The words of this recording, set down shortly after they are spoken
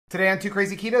Today on Two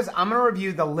Crazy Ketos, I'm going to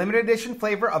review the limited edition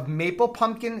flavor of Maple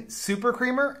Pumpkin Super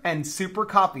Creamer and Super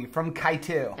Coffee from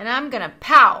KiTu. And I'm going to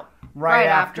pout right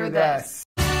after this.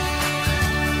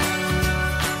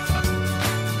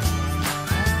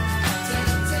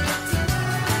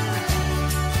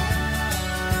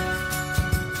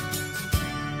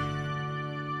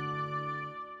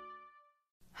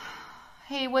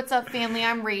 Hey, what's up, family?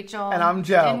 I'm Rachel. And I'm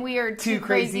Joe. And we are Two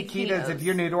Crazy Ketos. If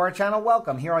you're new to our channel,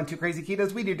 welcome. Here on Two Crazy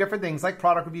Ketos, we do different things like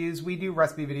product reviews, we do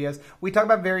recipe videos, we talk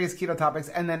about various keto topics,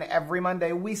 and then every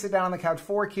Monday we sit down on the couch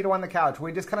for Keto on the Couch.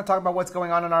 We just kind of talk about what's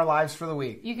going on in our lives for the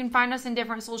week. You can find us in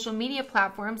different social media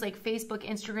platforms like Facebook,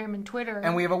 Instagram, and Twitter.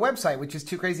 And we have a website, which is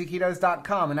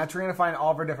twocrazyketos.com, and that's where you're going to find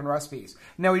all of our different recipes.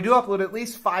 Now, we do upload at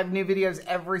least 5 new videos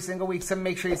every single week, so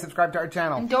make sure you subscribe to our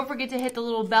channel. And don't forget to hit the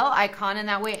little bell icon, and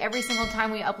that way every single time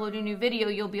we upload a new video,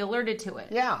 you'll be alerted to it.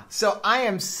 Yeah, so I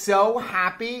am so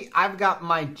happy. I've got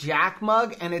my Jack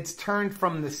mug, and it's turned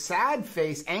from the sad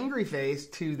face, angry face,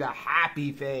 to the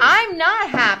happy face. I'm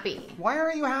not happy. Why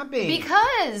aren't you happy?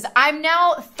 Because I'm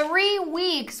now 3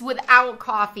 weeks without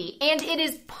coffee, and it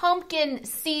is pumpkin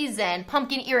season.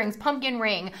 Pumpkin earrings, pumpkin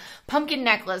ring, pumpkin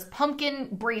necklace, pumpkin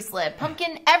bracelet,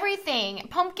 pumpkin everything,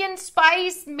 pumpkin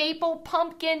spice, maple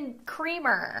pumpkin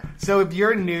creamer. So if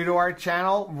you're new to our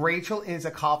channel, Rachel is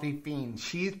a coffee fiend.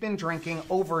 She's been drinking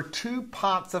over 2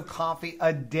 pots of coffee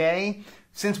a day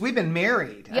since we've been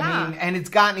married. Yeah. I mean, and it's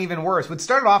gotten even worse. It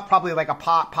started off probably like a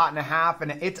pot and a half,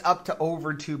 and it's up to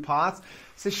over 2 pots.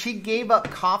 So she gave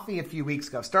up coffee a few weeks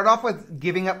ago. Started off with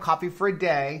giving up coffee for a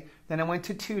day, then it went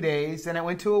to 2 days, then it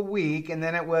went to a week, and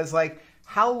then it was like,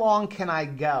 how long can I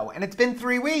go? And it's been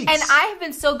 3 weeks. And I have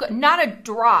been so good. Not a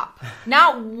drop.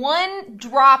 Not one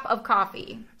drop of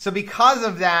coffee. So because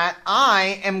of that,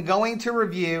 I am going to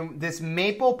review this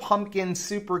Maple Pumpkin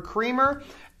Super Creamer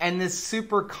and this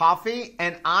Super Coffee,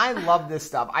 and I love this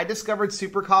stuff. I discovered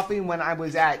Super Coffee when I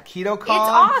was at KetoCon.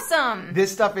 It's awesome.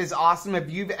 This stuff is awesome. If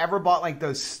you've ever bought like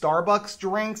those Starbucks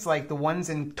drinks, like the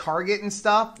ones in Target and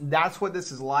stuff, that's what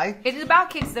this is like. It about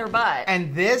kicks their butt.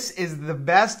 And this is the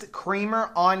best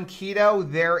creamer on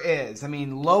keto there is. I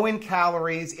mean, low in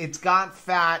calories, it's got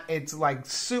fat, it's like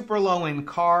super low in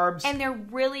carbs. And they're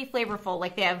really flavorful.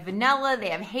 Like they have vanilla, they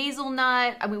have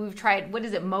hazelnut. I mean, we've tried, what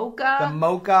is it, mocha? The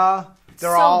mocha.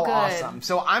 They're so all good. awesome.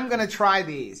 So I'm going to try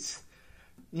these.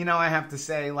 You know, I have to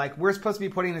say, like, we're supposed to be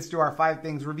putting this through our 5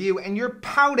 things review, and you're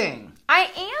pouting. I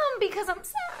am, because I'm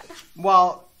sad.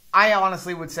 Well, I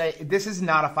honestly would say this is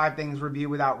not a 5 things review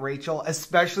without Rachel,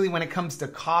 especially when it comes to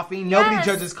coffee. Nobody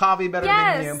judges coffee better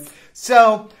than you.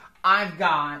 So I've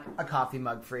got a coffee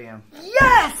mug for you.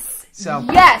 Yes! So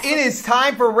yes. It is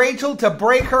time for Rachel to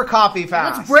break her coffee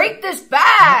fast. Let's break this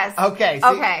fast. Okay.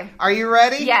 Okay. Are you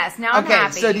ready? Yes, now I'm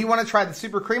happy. Okay, so do you want to try the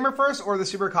Super Creamer first or the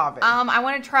Super Coffee? I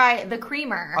want to try the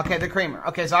creamer. Okay, the creamer.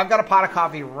 Okay, so I've got a pot of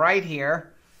coffee right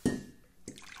here.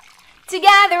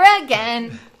 Together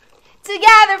again.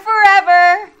 Together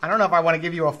forever. I don't know if I want to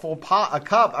give you a full a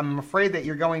cup. I'm afraid that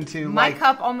you're going to My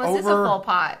cup almost is a full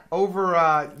pot.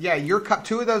 Yeah, your cup,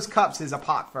 2 of those cups is a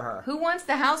pot for her. Who wants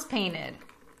the house painted?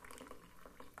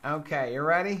 Okay, you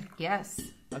ready? Yes.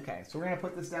 Okay, so we're going to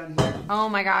put this down here. Oh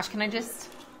my gosh, can I just...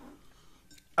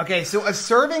 Okay, so a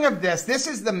serving of this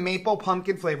is the maple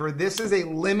pumpkin flavor. This is a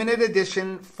limited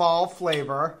edition fall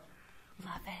flavor.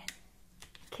 Love it.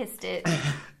 Kissed it.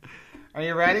 Are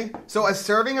you ready? So a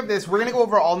serving of this, we're going to go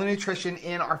over all the nutrition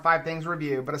in our 5 things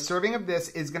review, but a serving of this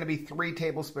is going to be 3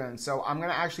 tablespoons. So I'm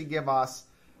going to actually give us,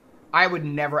 I would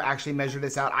never actually measure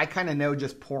this out. I kind of know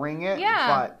just pouring it. Yeah.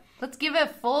 But let's give it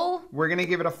full. We're going to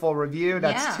give it a full review.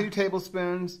 That's 2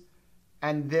 tablespoons.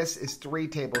 And this is 3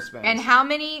 tablespoons. And how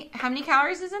many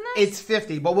calories is in this? It's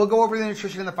 50, but we'll go over the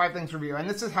nutrition in the 5 things review. And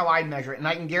this is how I'd measure it. And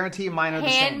I can guarantee you mine are the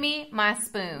same. Hand me my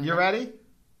spoon. You ready?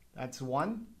 That's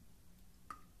 1,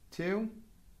 2,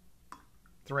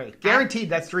 3.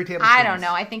 Guaranteed that's 3 tablespoons. I don't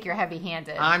know. I think you're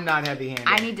heavy-handed. I'm not heavy-handed.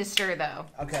 I need to stir, though.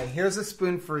 Okay, here's a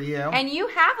spoon for you. And you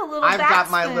have a little I've bat got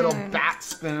my spoon. little bat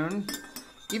spoon.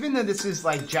 Even though this is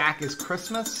like Jack is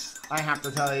Christmas, I have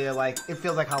to tell you, like, it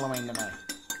feels like Halloween to me.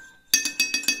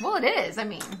 Well, it is. I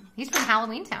mean, he's from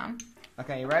Halloween Town.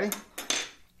 Okay, you ready?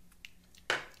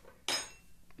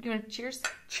 You want to cheers?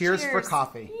 Cheers for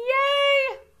coffee.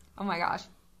 Yay! Oh my gosh.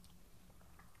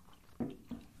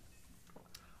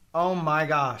 Oh my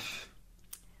gosh.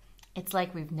 It's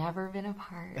like we've never been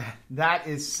apart. That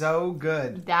is so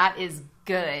good. That is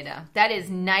good. That is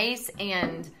nice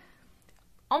and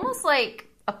almost like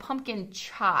a pumpkin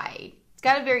chai. It's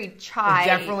got a very chai. It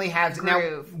definitely has.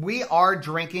 groove. Now, we are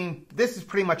drinking, this is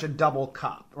pretty much a double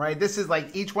cup, right? This is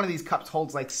like, each one of these cups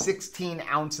holds like 16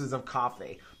 ounces of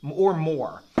coffee. or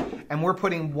more. And we're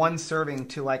putting 1 serving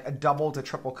to like a double to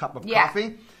triple cup of Yeah.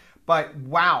 coffee. But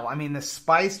wow, I mean, the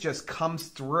spice just comes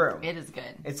through. It is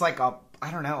good. It's like a, I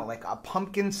don't know, like a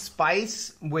pumpkin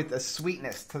spice with a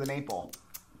sweetness to the maple.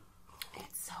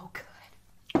 It's so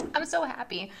good. I'm so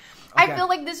happy. Okay. I feel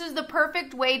like this is the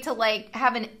perfect way to like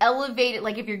have an elevated,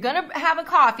 like if you're going to have a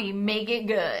coffee, make it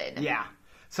good. Yeah.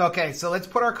 So, okay, so let's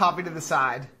put our coffee to the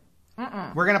side.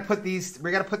 We're gonna put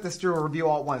this through a review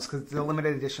all at once because it's a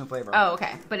limited edition flavor. Oh,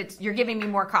 okay. But you're giving me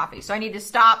more coffee, so I need to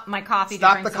stop my coffee.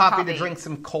 Stop the coffee to drink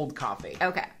some cold coffee.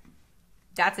 Okay,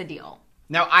 that's a deal.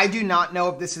 Now, I do not know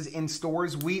if this is in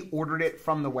stores. We ordered it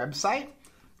from the website.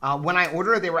 When I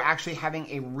ordered it, they were actually having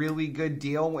a really good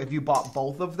deal if you bought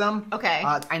both of them. Okay.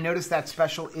 I noticed that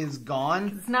special is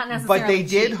gone. It's not necessarily But they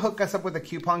did cheap. hook us up with a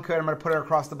coupon code. I'm going to put it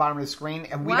across the bottom of the screen.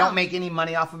 And we Wow. don't make any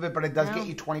money off of it, but it does No. get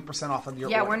you 20% off of your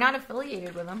Yeah, order. we're not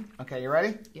affiliated with them. Okay, you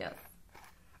ready? Yeah.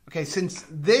 Okay, since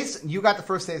this, you got the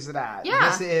first taste of that. Yeah.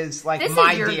 This is like This is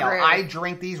my your deal. groove. I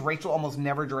drink these. Rachel almost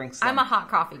never drinks them. I'm a hot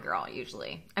coffee girl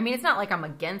usually. I mean, it's not like I'm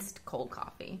against cold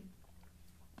coffee.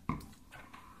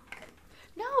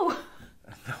 No.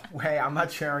 Wait, I'm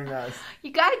not sharing this.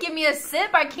 You gotta give me a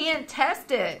sip. I can't test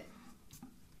it.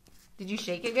 Did you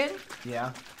shake it good?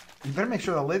 Yeah. You better make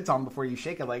sure the lid's on before you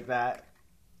shake it like that.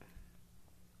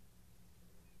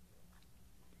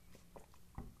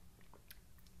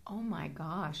 Oh my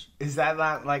gosh. Is that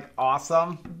not like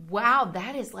awesome? Wow,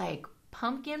 that is like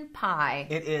pumpkin pie.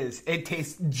 It is. It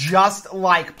tastes just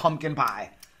like pumpkin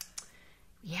pie.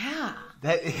 Yeah.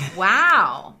 That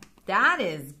Wow. That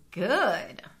is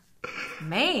good.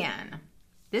 Man.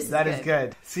 This is That good. is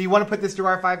good. So you want to put this to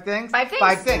our 5 things? 5 things.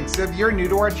 5 things. So if you're new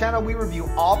to our channel, we review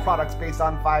all products based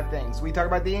on 5 things. We talk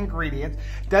about the ingredients.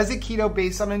 Does it keto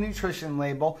based on a nutrition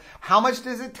label? How much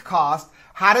does it cost?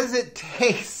 How does it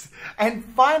taste? And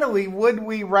finally, would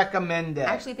we recommend it?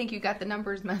 I actually think you got the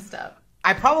numbers messed up.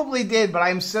 I probably did, but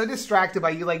I'm so distracted by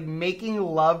you like making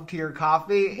love to your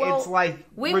coffee. Well, it's like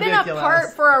we've ridiculous. been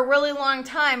apart for a really long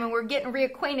time and we're getting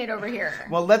reacquainted over here.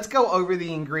 Well, let's go over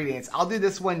the ingredients. I'll do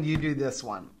this one, you do this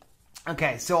one.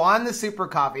 Okay, so on the super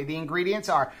coffee, the ingredients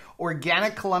are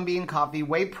organic Colombian coffee,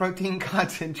 whey protein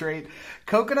concentrate,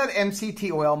 coconut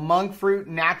MCT oil, monk fruit,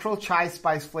 natural chai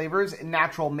spice flavors,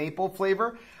 natural maple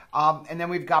flavor, and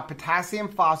then we've got potassium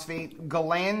phosphate,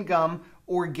 galan gum,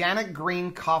 organic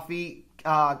green coffee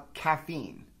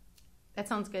caffeine. That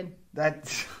sounds good.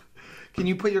 Can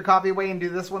you put your coffee away and do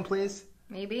this one, please?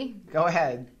 Maybe. Go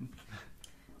ahead.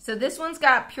 So this one's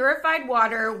got purified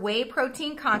water, whey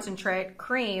protein concentrate,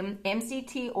 cream,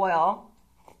 MCT oil,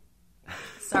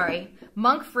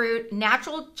 monk fruit,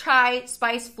 natural chai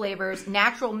spice flavors,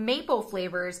 natural maple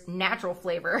flavors, natural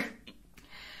flavor,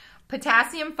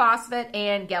 potassium phosphate,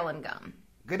 and galan gum.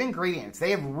 Good ingredients. They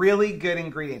have really good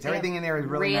ingredients. Everything in there is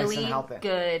really nice and healthy.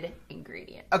 Good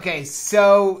ingredients. Okay,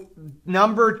 so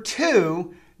number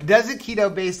 2, does it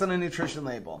keto based on a nutrition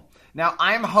label? Now,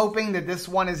 I'm hoping that this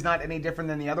one is not any different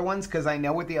than the other ones because I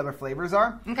know what the other flavors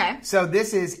are. Okay. So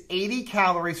this is 80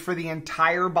 calories for the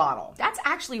entire bottle. That's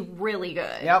actually really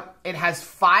good. Yep. It has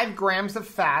 5 grams of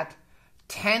fat,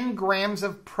 10 grams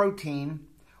of protein,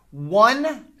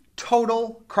 1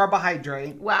 total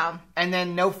carbohydrate. Wow. And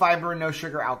then no fiber, no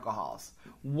sugar alcohols.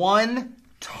 1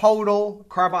 total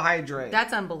carbohydrate.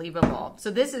 That's unbelievable.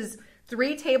 So this is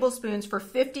 3 tablespoons for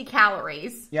 50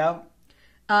 calories. Yep.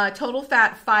 Total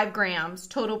fat, 5 grams.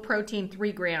 Total protein,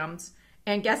 3 grams.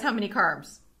 And guess how many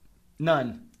carbs?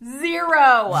 None.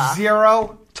 0.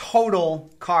 0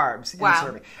 total carbs Wow. in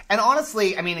serving. And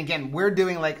honestly, I mean, again, we're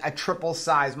doing like a triple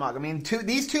size mug. I mean,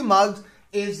 these 2 mugs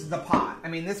is the pot. I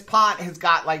mean, this pot has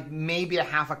got like maybe a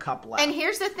half a cup left. And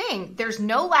here's the thing. There's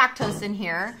no lactose in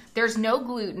here. There's no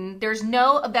gluten. There's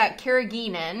no of that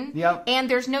carrageenan. Yep. And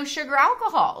there's no sugar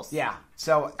alcohols. Yeah.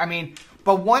 So, I mean,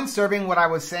 but 1 serving, what I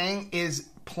was saying, is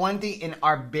plenty in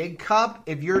our big cup.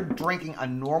 If you're drinking a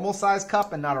normal size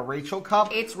cup and not a Rachel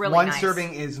cup, it's really 1 nice.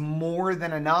 serving is more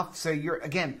than enough. So you're,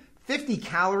 again, 50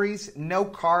 calories, no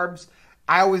carbs.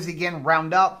 I always, again,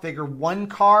 round up, figure 1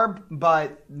 carb,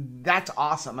 but that's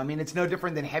awesome. I mean, it's no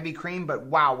different than heavy cream, but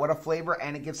wow, what a flavor,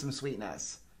 and it gives some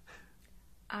sweetness.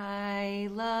 I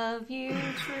love you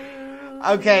truly.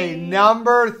 Okay,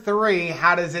 number 3,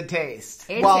 how does it taste?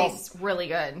 It tastes really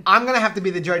good. I'm going to have to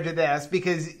be the judge of this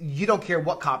because you don't care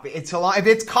what coffee. If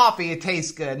it's coffee, it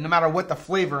tastes good no matter what the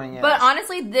flavoring is. But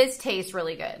honestly, this tastes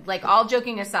really good. Like, all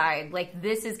joking aside, like,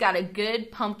 this has got a good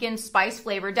pumpkin spice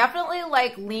flavor. Definitely,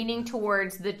 like, leaning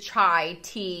towards the chai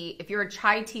tea. If you're a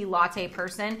chai tea latte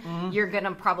person, you're going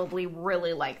to probably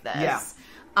really like this. Yeah.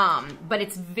 But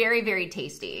it's very, very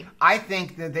tasty. I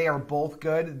think that they are both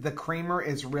good. The creamer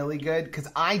is really good because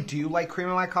I do like cream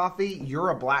in my coffee. You're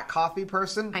a black coffee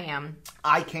person. I am.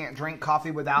 I can't drink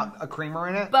coffee without a creamer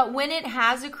in it. But when it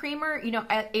has a creamer, you know,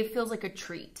 it feels like a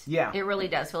treat. Yeah. It really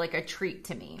does feel like a treat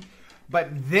to me. But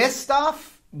this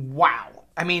stuff, wow.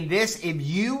 I mean, this, if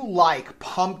you like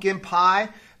pumpkin pie,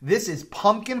 this is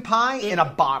pumpkin pie in a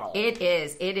bottle. It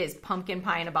is. It is pumpkin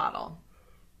pie in a bottle.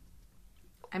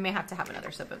 I may have to have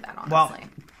another sip of that, honestly.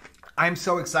 Well, I'm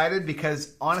so excited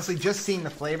because, honestly, just seeing the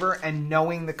flavor and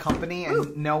knowing the company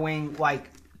and knowing, like,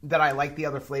 that I like the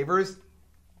other flavors,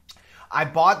 I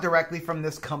bought directly from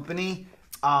this company.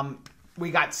 We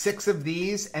got 6 of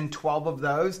these and 12 of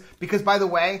those. Because, by the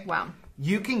way, wow,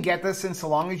 you can get this in so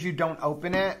long as you don't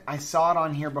open it. I saw it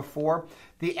on here before.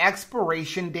 The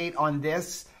expiration date on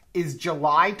this is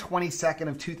July 22nd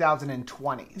of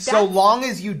 2020. So long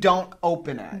as you don't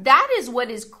open it. That is what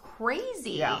is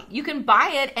crazy. Yeah. You can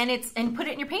buy it and put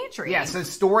it in your pantry. Yeah, so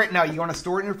store it. No, you want to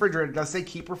store it in your refrigerator. It does say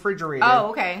keep refrigerated.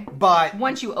 Oh, okay. But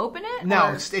once you open it? No,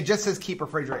 it just says keep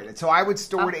refrigerated. So I would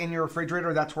store it in your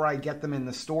refrigerator. That's where I get them in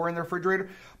the store in the refrigerator.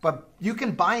 But you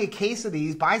can buy a case of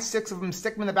these, buy 6 of them,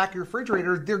 stick them in the back of your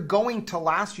refrigerator. They're going to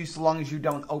last you so long as you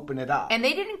don't open it up. And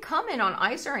they didn't come in on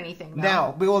ice or anything, though.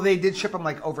 No. Well, they did ship them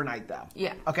like overnight, though.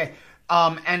 Yeah. Okay.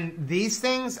 And these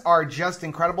things are just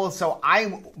incredible. So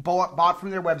I bought from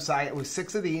their website. It was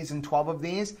 6 of these and 12 of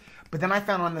these. But then I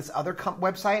found on this other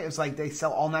website, it was like they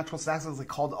sell all natural snacks. It was like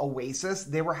called Oasis.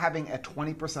 They were having a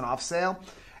 20% off sale.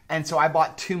 And so I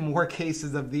bought 2 more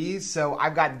cases of these. So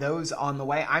I've got those on the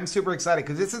way. I'm super excited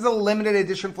because this is a limited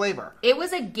edition flavor. It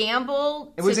was a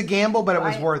gamble. It was a gamble, but it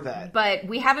was worth it. But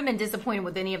we haven't been disappointed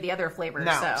with any of the other flavors.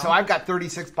 No. So I've got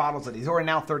 36 bottles of these, or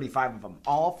now 35 of them.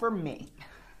 All for me.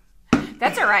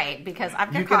 That's all right, because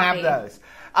I've got You coffee. can have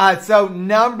those. So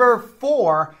number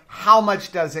 4, how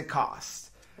much does it cost?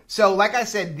 So like I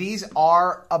said, these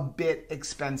are a bit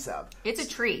expensive. It's a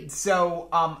treat. So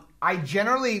I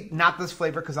generally, not this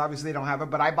flavor because obviously they don't have it,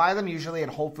 but I buy them usually at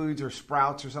Whole Foods or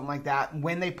Sprouts or something like that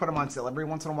when they put them on sale. Every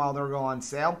once in a while they'll go on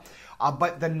sale.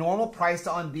 But the normal price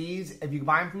on these, if you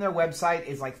buy them from their website,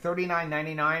 is like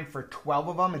 $39.99 for 12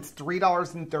 of them. It's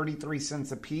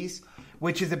 $3.33 a piece,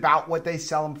 which is about what they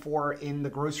sell them for in the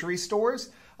grocery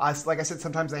stores. So like I said,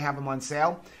 sometimes they have them on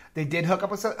sale. They did hook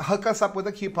us up with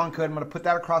a coupon code. I'm going to put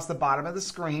that across the bottom of the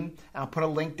screen. And I'll put a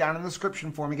link down in the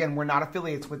description for them. Again, we're not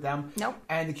affiliates with them. Nope.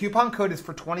 And the coupon code is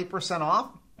for 20% off.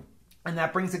 And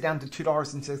that brings it down to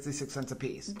 $2.66 a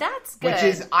piece. That's good. Which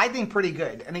is, I think, pretty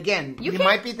good. And again, you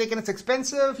might be thinking it's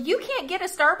expensive. You can't get a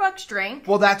Starbucks drink.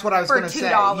 Well, that's what I was going to say.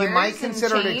 You might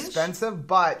consider it change. Expensive,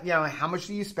 but you know, how much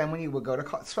do you spend when you would go to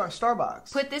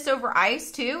Starbucks? Put this over ice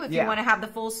too, if you want to have the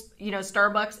full,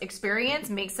 Starbucks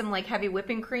experience. Make some like heavy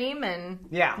whipping cream and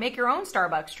make your own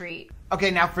Starbucks treat.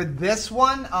 Okay, now for this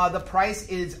one, the price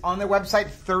is on their website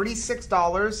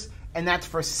 $36, and that's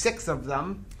for 6 of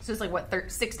them. So it's like what, $6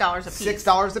 a piece?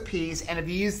 $6 a piece, and if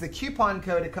you use the coupon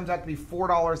code, it comes out to be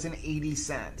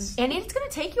 $4.80. And it's going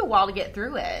to take you a while to get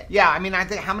through it. Yeah, I mean, I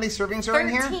think how many servings are in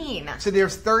here? 13. So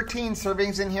there's 13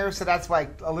 servings in here, so that's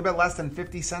like a little bit less than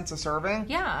 50 cents a serving.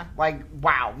 Yeah. Like,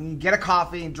 wow, you get a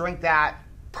coffee, drink that,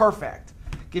 perfect.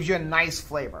 Gives you a nice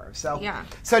flavor. So yeah.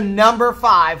 So number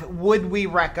 5, would we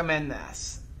recommend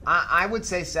this? I would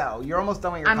say so. You're almost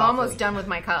done with your coffee. I'm almost done with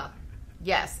my cup.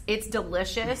 Yes, it's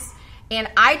delicious. And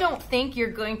I don't think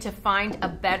you're going to find a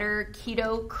better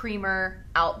keto creamer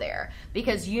out there,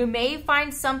 because you may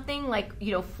find something like,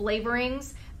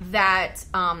 flavorings that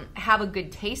have a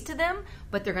good taste to them,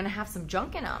 but they're going to have some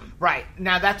junk in them. Right.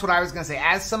 Now, that's what I was going to say.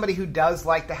 As somebody who does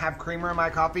like to have creamer in my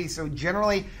coffee, so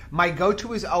generally my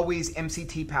go-to is always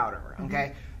MCT powder,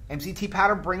 okay? MCT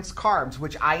powder brings carbs,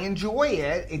 which I enjoy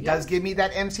it. It does give me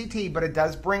that MCT, but it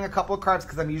does bring a couple of carbs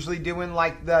because I'm usually doing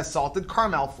like the salted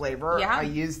caramel flavor. Yeah. I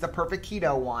use the Perfect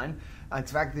Keto one. In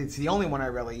fact, it's the only one I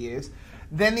really use.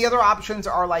 Then the other options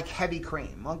are like heavy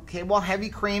cream. Okay, well, heavy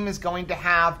cream is going to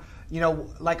have,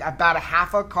 like about a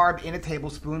half a carb in a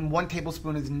tablespoon. 1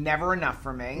 tablespoon is never enough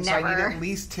for me. Never. So I need at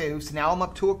least 2. So now I'm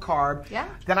up to a carb. Yeah.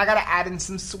 Then I got to add in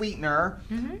some sweetener.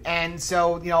 And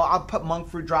so, I'll put monk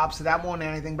fruit drops, so that won't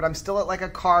add anything, but I'm still at like a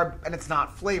carb and it's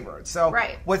not flavored. So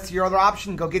what's your other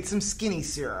option? Go get some skinny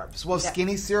syrups. Well,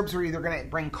 skinny syrups are either going to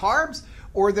bring carbs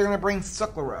or they're going to bring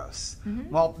sucralose.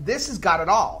 Well, this has got it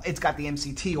all. It's got the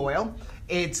MCT oil.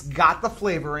 It's got the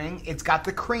flavoring. It's got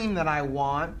the cream that I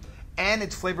want. And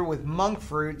it's flavored with monk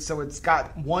fruit, so it's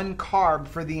got 1 carb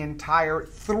for the entire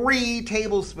 3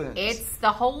 tablespoons. It's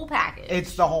the whole package.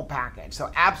 It's the whole package.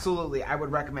 So absolutely, I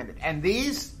would recommend it. And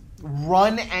these,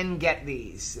 run and get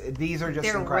these. These are just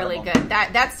incredible. They're really good.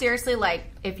 That's seriously like,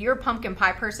 if you're a pumpkin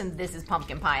pie person, this is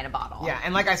pumpkin pie in a bottle. Yeah,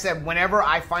 and like I said, whenever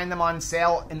I find them on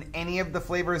sale in any of the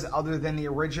flavors other than the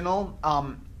original,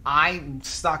 I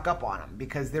stock up on them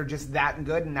because they're just that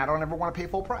good, and I don't ever want to pay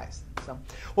full price. So,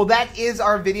 well, that is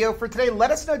our video for today.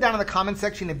 Let us know down in the comment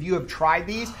section if you have tried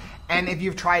these and if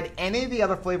you've tried any of the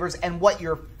other flavors and what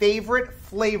your favorite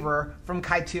flavor from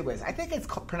KiTu is. I think it's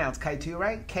pronounced KiTu,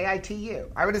 right?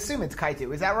 K-I-T-U. I would assume it's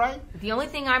KiTu. Is that right? The only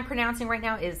thing I'm pronouncing right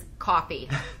now is coffee.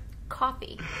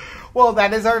 Coffee. Well,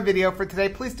 that is our video for today.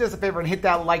 Please do us a favor and hit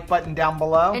that like button down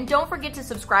below. And don't forget to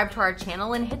subscribe to our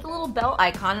channel and hit the little bell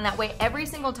icon, and that way every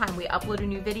single time we upload a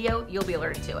new video, you'll be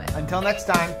alerted to it. Until next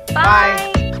time,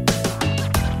 bye.